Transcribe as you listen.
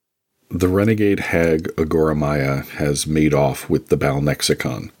The renegade hag Agoramaya has made off with the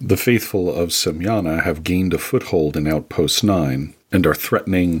Balnexicon. The faithful of Semyana have gained a foothold in Outpost 9 and are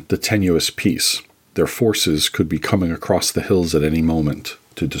threatening the tenuous peace. Their forces could be coming across the hills at any moment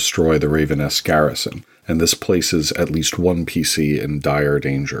to destroy the Raveness garrison, and this places at least one PC in dire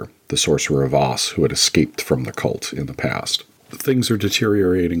danger, the Sorcerer Voss, who had escaped from the cult in the past. Things are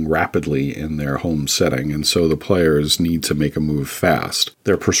deteriorating rapidly in their home setting, and so the players need to make a move fast.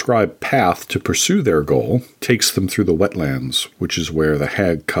 Their prescribed path to pursue their goal takes them through the wetlands, which is where the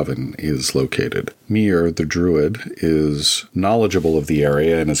Hag Coven is located. Mir, the druid, is knowledgeable of the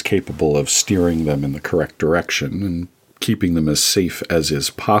area and is capable of steering them in the correct direction and keeping them as safe as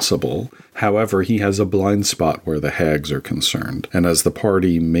is possible. However, he has a blind spot where the hags are concerned, and as the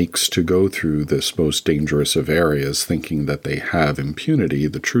party makes to go through this most dangerous of areas thinking that they have impunity,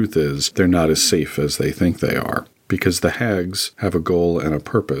 the truth is they're not as safe as they think they are, because the hags have a goal and a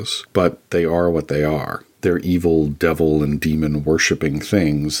purpose, but they are what they are. They're evil, devil, and demon-worshipping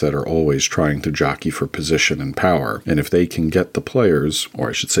things that are always trying to jockey for position and power, and if they can get the players, or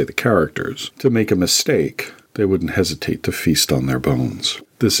I should say the characters, to make a mistake, they wouldn't hesitate to feast on their bones.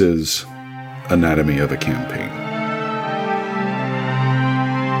 This is Anatomy of a Campaign.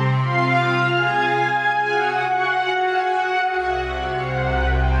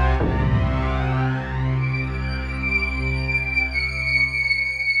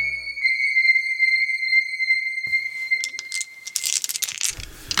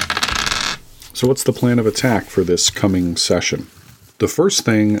 So what's the plan of attack for this coming session? The first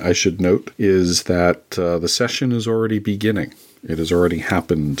thing I should note is that the session is already beginning. It has already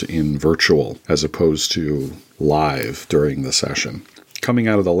happened in virtual as opposed to live during the session. Coming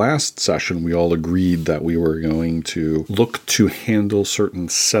out of the last session, we all agreed that we were going to look to handle certain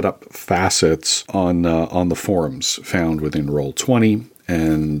setup facets on the forums found within Roll20,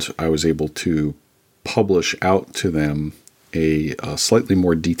 and I was able to publish out to them a slightly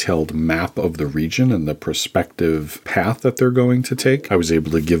more detailed map of the region and the prospective path that they're going to take. I was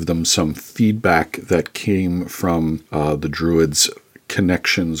able to give them some feedback that came from the Druids'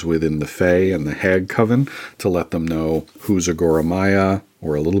 connections within the Fae and the Hag Coven to let them know who's Agoramaya,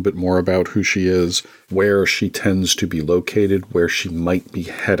 or a little bit more about who she is, where she tends to be located, where she might be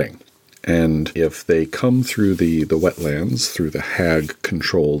heading. And if they come through the wetlands, through the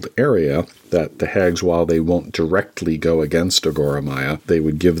hag-controlled area, that the hags, while they won't directly go against Agoramaya, they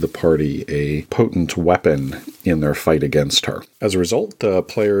would give the party a potent weapon in their fight against her. As a result, the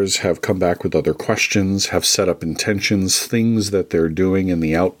players have come back with other questions, have set up intentions, things that they're doing in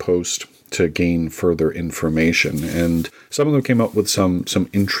the outpost to gain further information, and some of them came up with some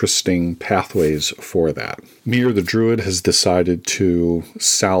interesting pathways for that. Mir the Druid has decided to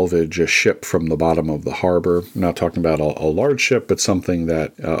salvage a ship from the bottom of the harbor. I'm not talking about a large ship, but something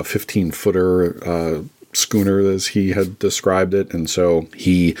that a 15-footer schooner, as he had described it, and so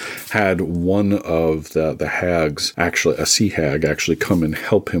he had one of the hags, actually a sea hag, actually come and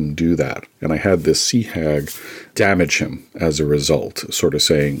help him do that. And I had this sea hag damage him as a result, sort of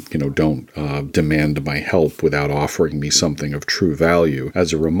saying, don't demand my help without offering me something of true value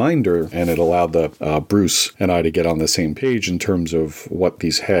as a reminder, and it allowed the Bruce and I to get on the same page in terms of what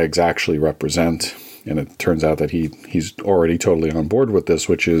these hags actually represent. And it turns out that he's already totally on board with this,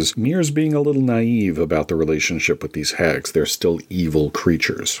 which is Mir's being a little naive about the relationship with these hags. They're still evil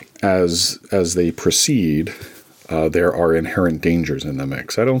creatures. As they proceed, there are inherent dangers in the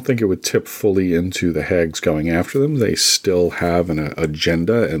mix. I don't think it would tip fully into the hags going after them. They still have an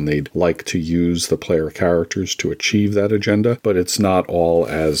agenda, and they'd like to use the player characters to achieve that agenda, but it's not all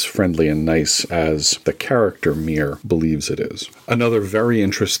as friendly and nice as the character Mir believes it is. Another very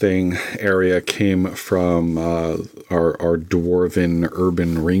interesting area came from our dwarven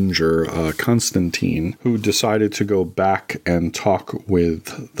urban ranger, Constantine, who decided to go back and talk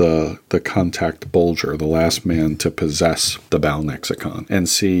with the contact Bulger, the last man to possess the Balnexicon, and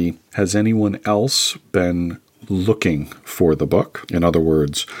see, has anyone else been looking for the book? In other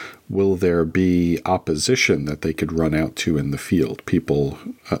words, will there be opposition that they could run out to in the field? People,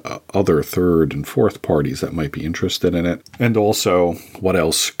 other third and fourth parties that might be interested in it. And also, what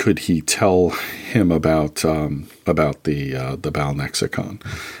else could he tell him about the Balnexicon?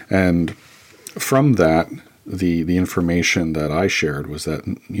 And from that, the information that I shared was that,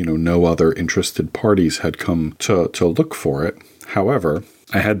 no other interested parties had come to look for it. However,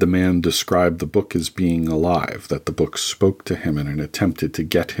 I had the man describe the book as being alive, that the book spoke to him and attempted to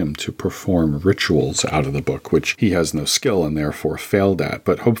get him to perform rituals out of the book, which he has no skill and therefore failed at.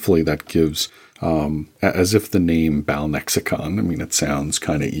 But hopefully that gives, as if the name Balnexicon, I mean, it sounds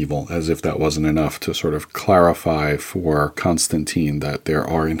kind of evil, as if that wasn't enough to sort of clarify for Constantine that there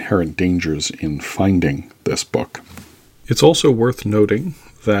are inherent dangers in finding this book. It's also worth noting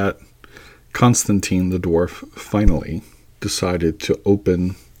that Constantine the dwarf finally decided to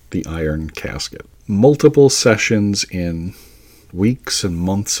open the iron casket. Multiple sessions in, weeks and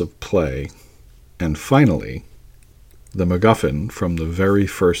months of play, and finally, the MacGuffin from the very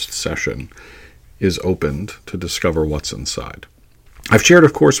first session is opened to discover what's inside. I've shared,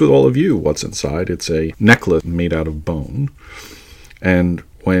 of course, with all of you what's inside. It's a necklace made out of bone, and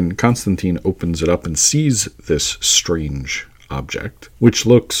when Constantine opens it up and sees this strange object, which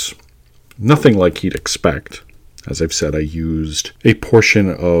looks nothing like he'd expect. As I've said, I used a portion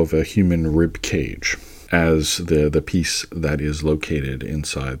of a human rib cage as the piece that is located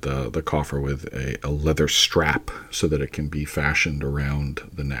inside the coffer with a leather strap so that it can be fashioned around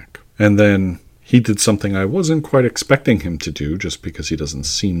the neck. And then he did something I wasn't quite expecting him to do, just because he doesn't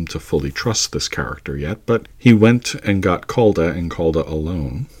seem to fully trust this character yet, but he went and got Calda and Calda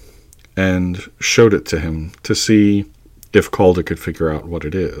alone and showed it to him to see if Calda could figure out what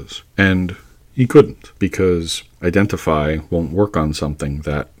it is. And he couldn't, because Identify won't work on something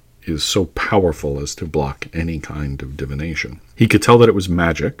that is so powerful as to block any kind of divination. He could tell that it was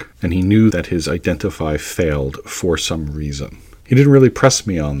magic, and he knew that his Identify failed for some reason. He didn't really press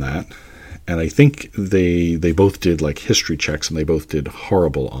me on that, and I think they both did like history checks, and they both did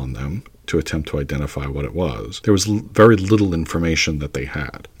horrible on them to attempt to identify what it was. There was very little information that they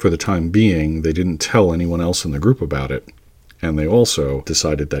had. For the time being, they didn't tell anyone else in the group about it, and they also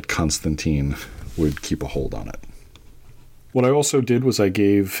decided that Constantine would keep a hold on it. What I also did was I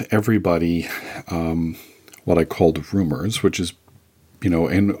gave everybody what I called rumors, which is,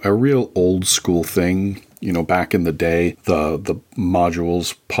 in a real old school thing. Back in the day, the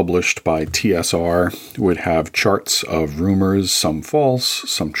modules published by TSR would have charts of rumors, some false,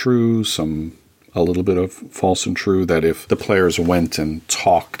 some true, some a little bit of false and true, that if the players went and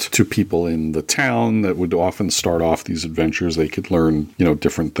talked to people in the town that would often start off these adventures, they could learn,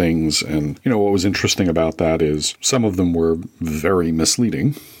 different things. And, what was interesting about that is some of them were very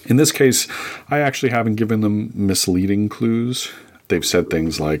misleading. In this case, I actually haven't given them misleading clues. They've said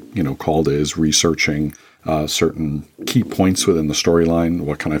things like, Calda is researching certain key points within the storyline.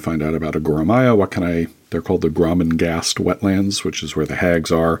 What can I find out about Agoramaya? They're called the Gromengast wetlands, which is where the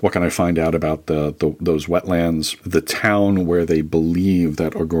hags are. What can I find out about those wetlands? The town where they believe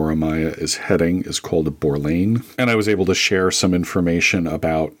that Agoramaya is heading is called Borlane. And I was able to share some information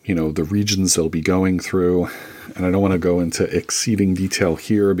about, the regions they'll be going through. And I don't want to go into exceeding detail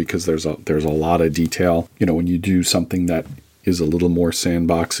here because there's a lot of detail. When you do something that is a little more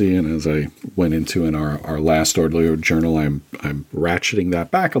sandboxy, and as I went into in our last audio journal, I'm ratcheting that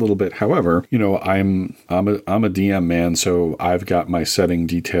back a little bit. However, I'm a DM man, so I've got my setting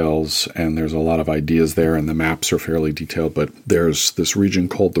details, and there's a lot of ideas there, and the maps are fairly detailed. But there's this region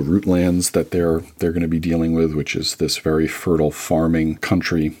called the Rootlands that they're going to be dealing with, which is this very fertile farming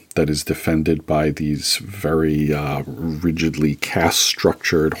country that is defended by these very rigidly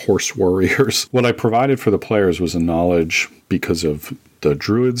caste-structured horse warriors. What I provided for the players was a knowledge because of the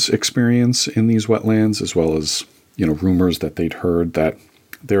druids' experience in these wetlands, as well as, rumors that they'd heard that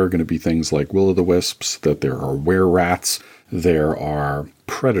there are going to be things like will-o'-the-wisps, that there are were-rats, there are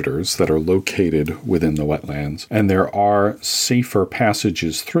predators that are located within the wetlands, and there are safer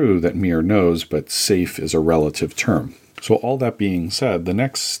passages through that Mir knows, but safe is a relative term. So all that being said, the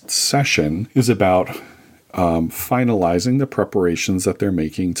next session is about finalizing the preparations that they're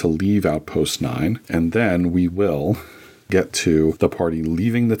making to leave Outpost 9, and then we will get to the party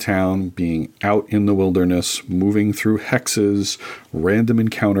leaving the town, being out in the wilderness, moving through hexes, random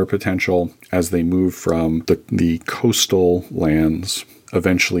encounter potential as they move from the coastal lands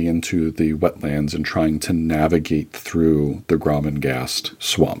eventually into the wetlands and trying to navigate through the Gromengast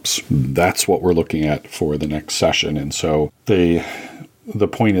swamps. That's what we're looking at for the next session. And so the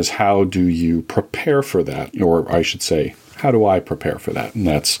point is, how do you prepare for that? Or I should say, how do I prepare for that? And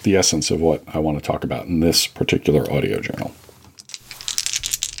that's the essence of what I want to talk about in this particular audio journal.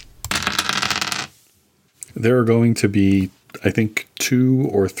 There are going to be, I think, 2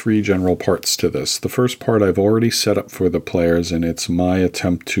 or 3 general parts to this. The first part I've already set up for the players, and it's my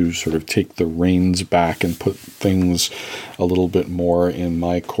attempt to sort of take the reins back and put things a little bit more in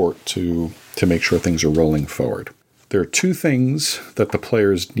my court to make sure things are rolling forward. There are 2 things that the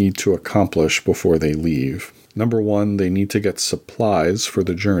players need to accomplish before they leave. Number one, they need to get supplies for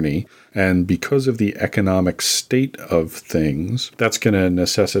the journey. And because of the economic state of things, that's going to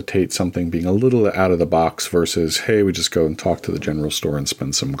necessitate something being a little out of the box versus, hey, we just go and talk to the general store and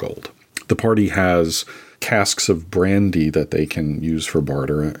spend some gold. The party has casks of brandy that they can use for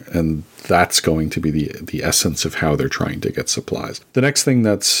barter, and that's going to be the essence of how they're trying to get supplies. The next thing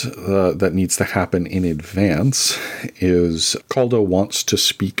that needs to happen in advance is Calda wants to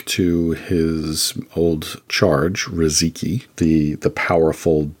speak to his old charge, Riziki, the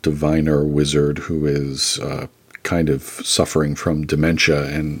powerful diviner wizard who is kind of suffering from dementia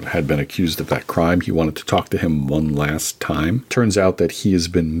and had been accused of that crime. He wanted to talk to him one last time. Turns out that he has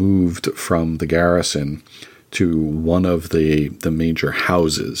been moved from the garrison to one of the major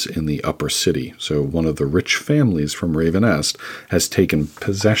houses in the upper city. So one of the rich families from Ravenest has taken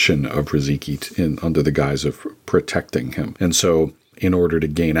possession of Riziki under the guise of protecting him. And so in order to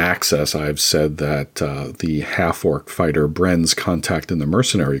gain access, I've said that the half-orc fighter Bren's contact in the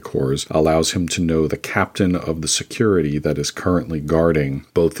mercenary corps allows him to know the captain of the security that is currently guarding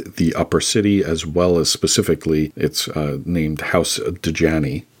both the upper city as well as specifically it's named House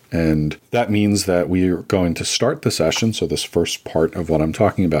Dejani. And that means that we are going to start the session, so this first part of what I'm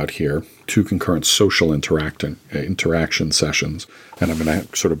talking about here, 2 concurrent social interaction sessions, and I'm going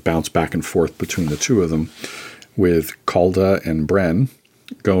to sort of bounce back and forth between the 2 of them, with Calda and Bren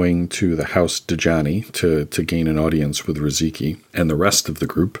going to the House Dejani to gain an audience with Riziki, and the rest of the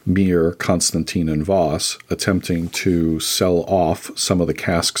group, Mir, Constantine, and Voss, attempting to sell off some of the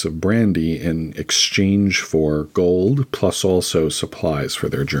casks of brandy in exchange for gold, plus also supplies for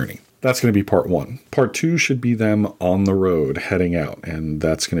their journey. That's going to be part 1. Part 2 should be them on the road heading out, and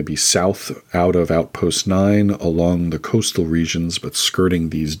that's going to be south out of Outpost 9 along the coastal regions, but skirting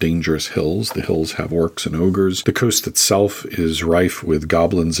these dangerous hills. The hills have orcs and ogres. The coast itself is rife with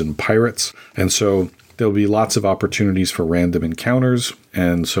goblins and pirates, and so there'll be lots of opportunities for random encounters,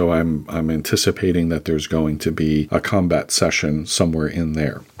 and so I'm anticipating that there's going to be a combat session somewhere in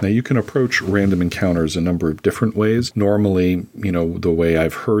there. Now, you can approach random encounters a number of different ways. Normally, the way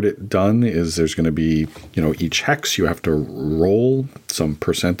I've heard it done is there's going to be, each hex you have to roll some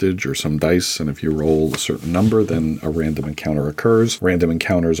percentage or some dice, and if you roll a certain number, then a random encounter occurs. Random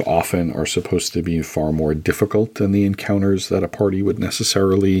encounters often are supposed to be far more difficult than the encounters that a party would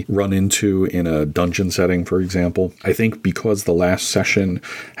necessarily run into in a dungeon setting, for example. I think because the last session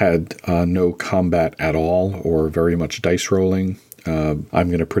had no combat at all or very much dice rolling, I'm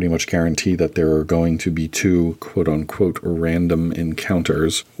going to pretty much guarantee that there are going to be 2 quote-unquote random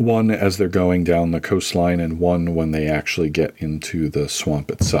encounters. One as they're going down the coastline and one when they actually get into the swamp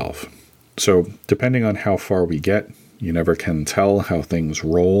itself. So depending on how far we get, you never can tell how things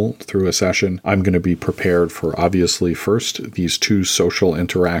roll through a session. I'm going to be prepared for, obviously, first, these 2 social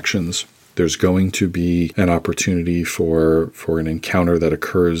interactions. There's going to be an opportunity for an encounter that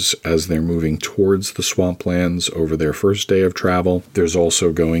occurs as they're moving towards the swamplands over their first day of travel. There's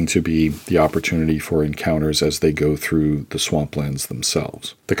also going to be the opportunity for encounters as they go through the swamplands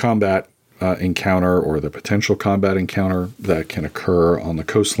themselves. The combat encounter or the potential combat encounter that can occur on the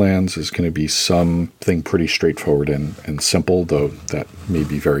coastlands is going to be something pretty straightforward and simple, though that may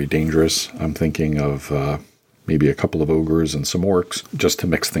be very dangerous. I'm thinking of maybe a couple of ogres and some orcs, just to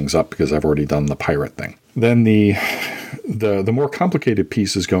mix things up because I've already done the pirate thing. Then the more complicated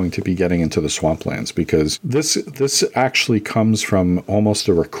piece is going to be getting into the swamplands, because this actually comes from almost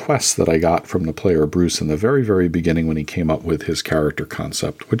a request that I got from the player Bruce in the very, very beginning when he came up with his character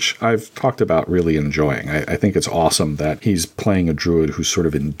concept, which I've talked about really enjoying. I think it's awesome that he's playing a druid who's sort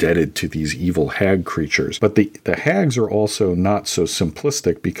of indebted to these evil hag creatures. But the hags are also not so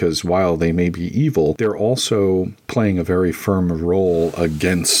simplistic, because while they may be evil, they're also playing a very firm role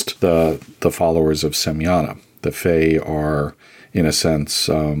against the followers of Semyana. The Fae are, in a sense,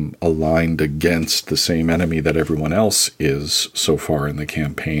 aligned against the same enemy that everyone else is so far in the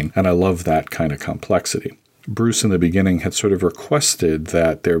campaign, and I love that kind of complexity. Bruce in the beginning had sort of requested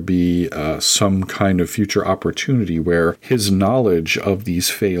that there be some kind of future opportunity where his knowledge of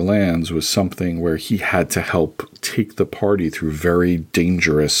these Fae lands was something where he had to help take the party through very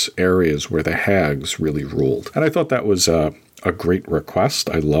dangerous areas where the hags really ruled. And I thought that was a great request.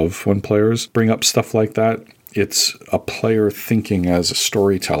 I love when players bring up stuff like that. It's a player thinking as a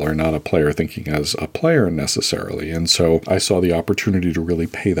storyteller, not a player thinking as a player necessarily. And so I saw the opportunity to really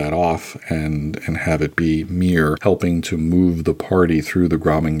pay that off and have it be Mir helping to move the party through the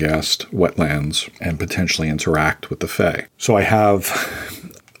Gromingast wetlands and potentially interact with the Fae. So I have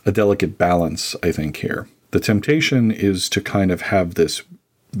a delicate balance, I think, here. The temptation is to kind of have this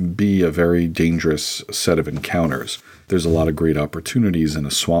be a very dangerous set of encounters. There's a lot of great opportunities in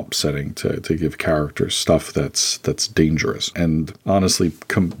a swamp setting to give characters stuff that's dangerous. And honestly,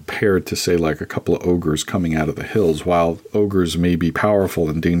 compared to, say, like a couple of ogres coming out of the hills, while ogres may be powerful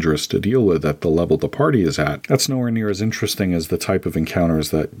and dangerous to deal with at the level the party is at, that's nowhere near as interesting as the type of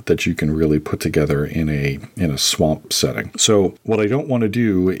encounters that you can really put together in a swamp setting. So what I don't want to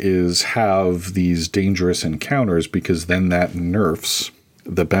do is have these dangerous encounters, because then that nerfs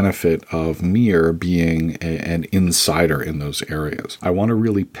the benefit of Mir being an insider in those areas. I want to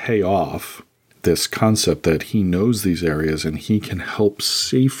really pay off this concept that he knows these areas and he can help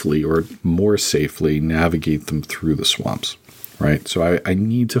safely or more safely navigate them through the swamps. Right? So I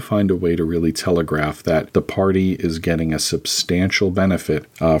need to find a way to really telegraph that the party is getting a substantial benefit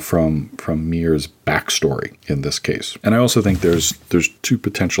from Mir's backstory in this case. And I also think there's two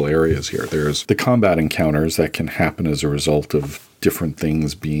potential areas here. There's the combat encounters that can happen as a result of different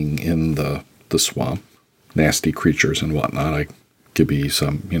things being in the swamp, nasty creatures and whatnot. Like could be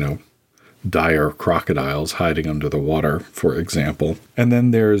some, dire crocodiles hiding under the water, for example. And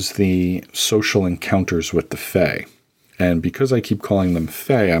then there's the social encounters with the Fae. And because I keep calling them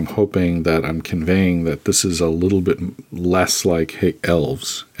Fae, I'm hoping that I'm conveying that this is a little bit less like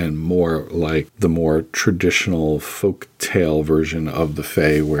elves and more like the more traditional folk tale version of the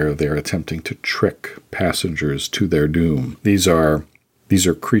Fae, where they're attempting to trick passengers to their doom. These are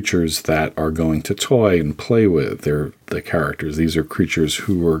creatures that are going to toy and play with the characters. These are creatures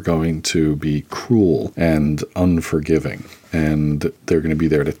who are going to be cruel and unforgiving, and they're going to be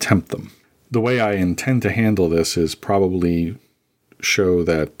there to tempt them. The way I intend to handle this is probably show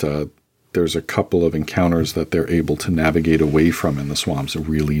that there's a couple of encounters that they're able to navigate away from in the swamps,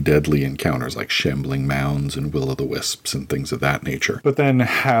 really deadly encounters like shambling mounds and will-o'-the-wisps and things of that nature. But then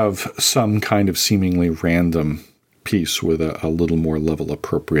have some kind of seemingly random piece with a little more level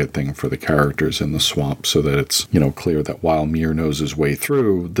appropriate thing for the characters in the swamp, so that it's clear that while Mir knows his way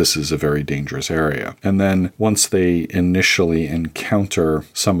through, this is a very dangerous area. And then once they initially encounter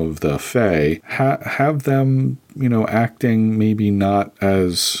some of the Fae, have them acting maybe not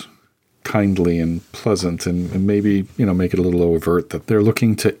as kindly and pleasant, and maybe make it a little overt that they're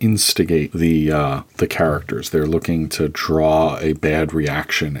looking to instigate the characters. They're looking to draw a bad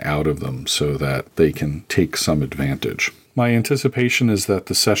reaction out of them so that they can take some advantage. My anticipation is that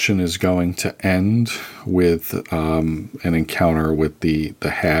the session is going to end with an encounter with the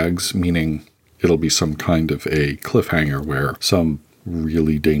hags, meaning it'll be some kind of a cliffhanger where some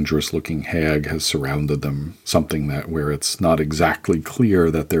really dangerous looking hag has surrounded them, something that where it's not exactly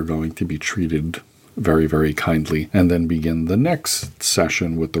clear that they're going to be treated very, very kindly, and then begin the next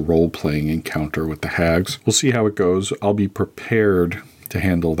session with the role-playing encounter with the hags. We'll see how it goes. I'll be prepared to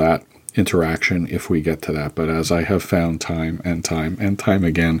handle that interaction if we get to that, but as I have found time and time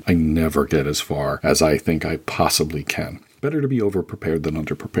again, I never get as far as I think I possibly can. Better to be over-prepared than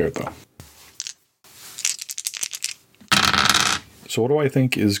under-prepared, though. So what do I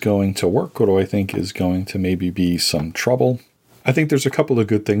think is going to work? What do I think is going to maybe be some trouble? I think there's a couple of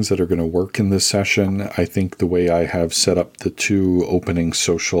good things that are going to work in this session. I think the way I have set up the two opening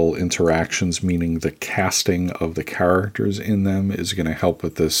social interactions, meaning the casting of the characters in them, is going to help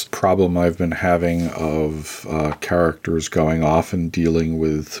with this problem I've been having of characters going off and dealing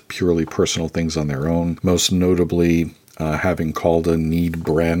with purely personal things on their own. Most notably, having called a Need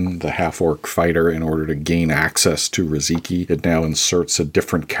Bren, the half-orc fighter, in order to gain access to Riziki. It now inserts a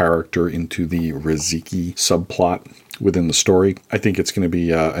different character into the Riziki subplot within the story. I think it's going to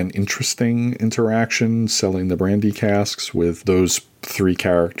be an interesting interaction, selling the brandy casks with those three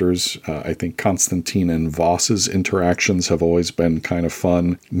characters. I think Constantine and Voss's interactions have always been kind of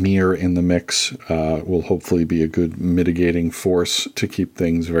fun. Mir in the mix will hopefully be a good mitigating force to keep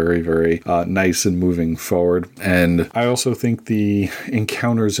things very, very nice and moving forward. And I also think the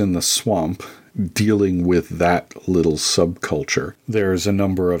encounters in the swamp, dealing with that little subculture, there's a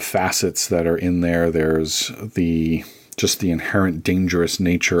number of facets that are in there. There's just the inherent dangerous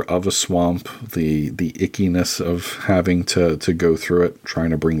nature of a swamp, the ickiness of having to go through it, trying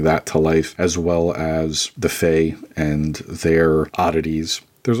to bring that to life, as well as the Fae and their oddities.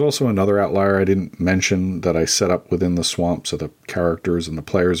 There's also another outlier I didn't mention that I set up within the swamp so the characters and the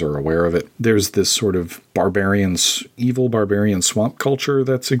players are aware of it. There's this sort of evil barbarian swamp culture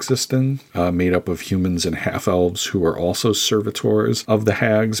that's existing, made up of humans and half-elves who are also servitors of the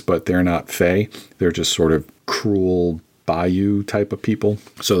hags, but they're not Fae. They're just sort of cruel bayou type of people.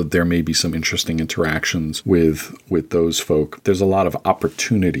 So there may be some interesting interactions with those folk. There's a lot of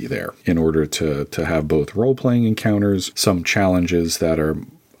opportunity there in order to have both role-playing encounters, some challenges that are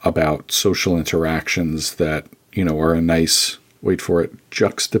about social interactions that, are a nice wait for it,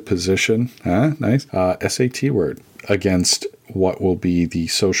 juxtaposition, nice, SAT word, against what will be the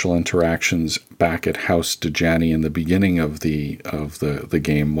social interactions back at House Dejani in the beginning of the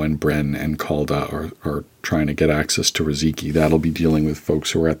game when Bren and Calda are trying to get access to Riziki. That'll be dealing with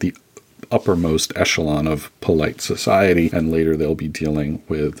folks who are at the uppermost echelon of polite society, and later they'll be dealing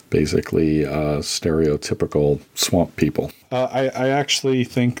with basically stereotypical swamp people. I actually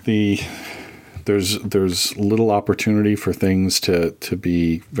think there's little opportunity for things to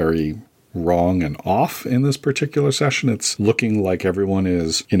be very wrong and off in this particular session. It's looking like everyone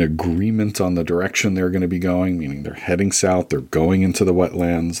is in agreement on the direction they're going to be going, meaning they're heading south, they're going into the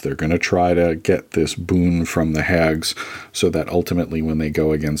wetlands, they're going to try to get this boon from the hags so that ultimately when they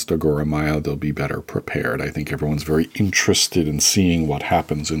go against Agora Maya, they'll be better prepared. I think everyone's very interested in seeing what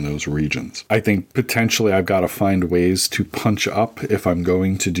happens in those regions. I think potentially I've got to find ways to punch up if I'm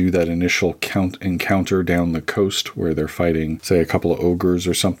going to do that initial encounter down the coast where they're fighting, say, a couple of ogres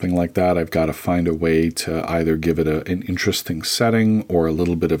or something like that. I've got to find a way to either give it an interesting setting or a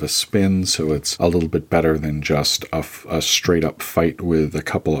little bit of a spin so it's a little bit better than just a straight up fight with a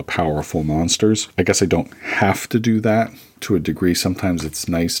couple of powerful monsters. I guess I don't have to do that to a degree. Sometimes it's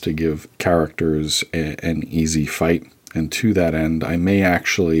nice to give characters an easy fight. And to that end, I may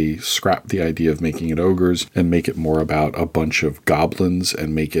actually scrap the idea of making it ogres and make it more about a bunch of goblins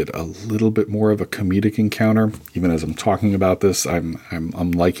and make it a little bit more of a comedic encounter. Even as I'm talking about this,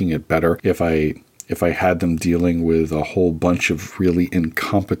 I'm liking it better. If I had them dealing with a whole bunch of really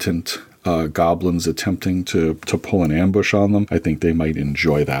incompetent goblins attempting to pull an ambush on them, I think they might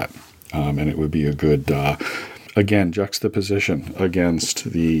enjoy that. And it would be a good, again, juxtaposition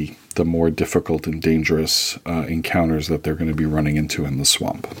against the more difficult and dangerous encounters that they're going to be running into in the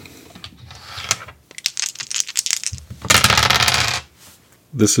swamp.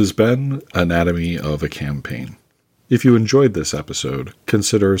 This has been Anatomy of a Campaign. If you enjoyed this episode,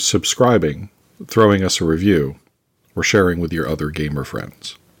 consider subscribing, throwing us a review, or sharing with your other gamer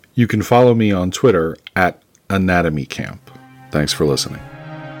friends. You can follow me on Twitter at AnatomyCamp. Thanks for listening.